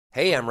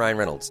Hey, I'm Ryan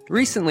Reynolds.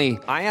 Recently,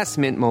 I asked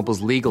Mint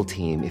Mobile's legal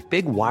team if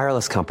big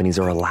wireless companies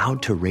are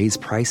allowed to raise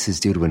prices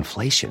due to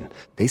inflation.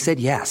 They said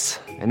yes.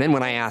 And then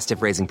when I asked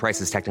if raising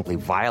prices technically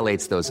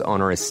violates those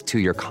onerous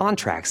two-year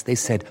contracts, they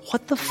said,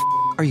 "What the f***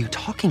 are you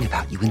talking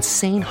about, you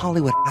insane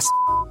Hollywood ass?"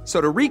 So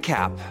to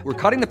recap, we're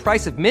cutting the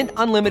price of Mint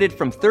Unlimited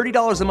from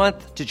 $30 a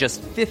month to just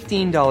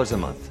 $15 a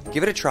month.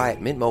 Give it a try at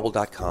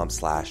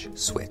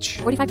mintmobile.com/switch.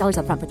 $45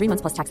 up front for 3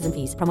 months plus taxes and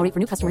fees. Promo rate for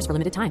new customers for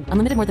limited time.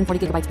 Unlimited more than 40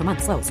 gigabytes per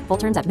month. Slows full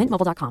terms at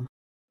mintmobile.com.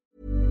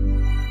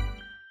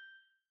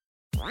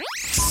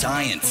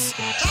 Science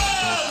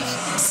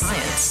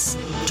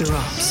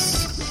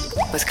Drops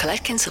with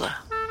Colette Kinsella.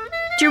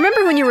 Do you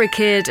remember when you were a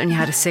kid and you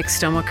had a sick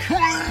stomach?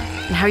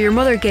 And how your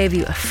mother gave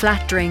you a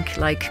flat drink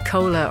like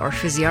cola or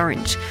fizzy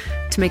orange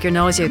to make your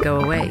nausea go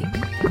away?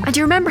 And do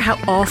you remember how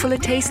awful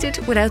it tasted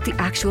without the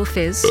actual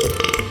fizz?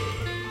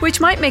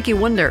 Which might make you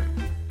wonder,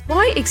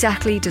 why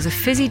exactly does a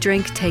fizzy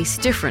drink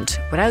taste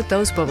different without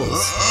those bubbles?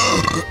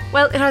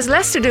 Well, it has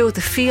less to do with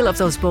the feel of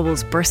those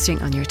bubbles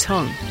bursting on your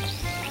tongue,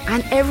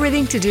 and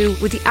everything to do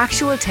with the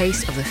actual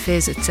taste of the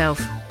fizz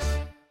itself.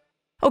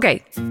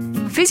 Okay,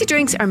 fizzy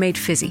drinks are made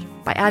fizzy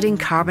by adding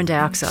carbon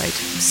dioxide,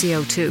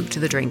 CO2, to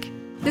the drink.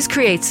 This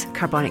creates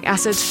carbonic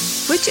acid,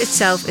 which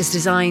itself is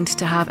designed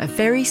to have a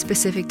very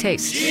specific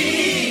taste.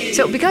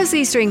 So because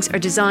these drinks are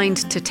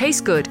designed to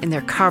taste good in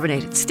their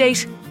carbonated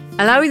state,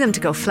 allowing them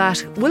to go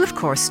flat will of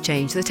course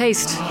change the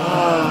taste.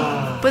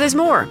 But there's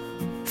more.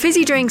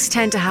 Fizzy drinks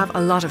tend to have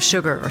a lot of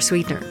sugar or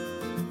sweetener.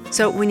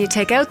 So when you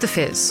take out the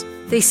fizz,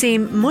 they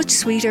seem much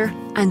sweeter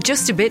and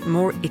just a bit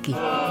more icky.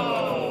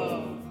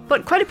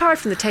 But quite apart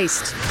from the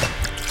taste,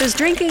 does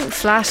drinking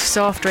flat,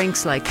 soft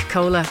drinks like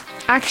cola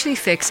actually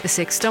fix a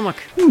sick stomach?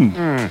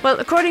 Well,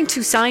 according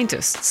to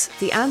scientists,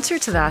 the answer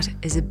to that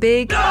is a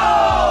big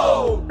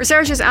no!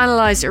 Researchers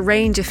analysed a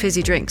range of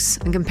fizzy drinks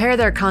and compared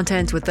their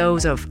content with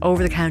those of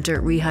over-the-counter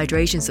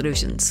rehydration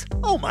solutions.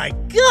 Oh my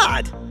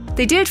God!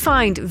 They did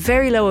find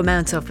very low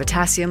amounts of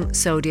potassium,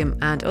 sodium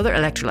and other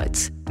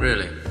electrolytes.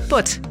 Really?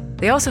 But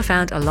they also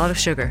found a lot of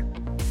sugar.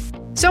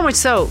 So much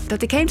so that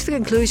they came to the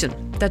conclusion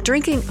that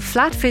drinking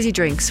flat fizzy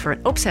drinks for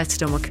an upset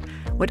stomach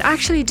would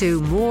actually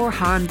do more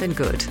harm than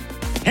good.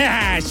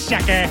 Ha,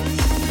 sucker!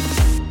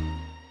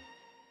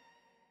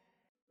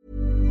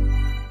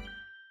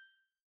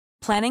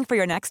 Planning for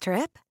your next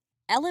trip?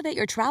 Elevate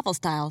your travel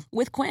style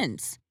with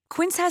Quince.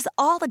 Quince has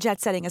all the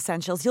jet-setting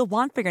essentials you'll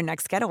want for your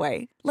next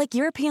getaway, like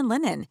European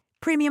linen,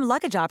 premium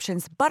luggage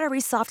options,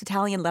 buttery soft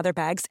Italian leather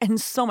bags, and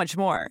so much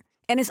more.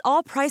 And is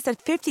all priced at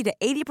 50 to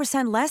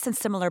 80% less than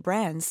similar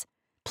brands.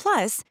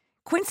 Plus,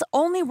 Quince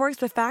only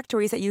works with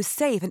factories that use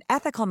safe and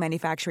ethical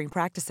manufacturing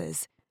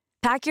practices.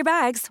 Pack your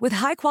bags with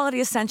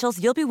high-quality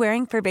essentials you'll be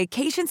wearing for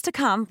vacations to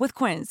come with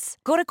Quince.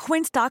 Go to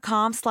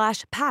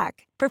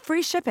quince.com/pack for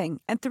free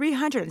shipping and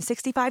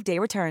 365-day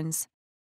returns.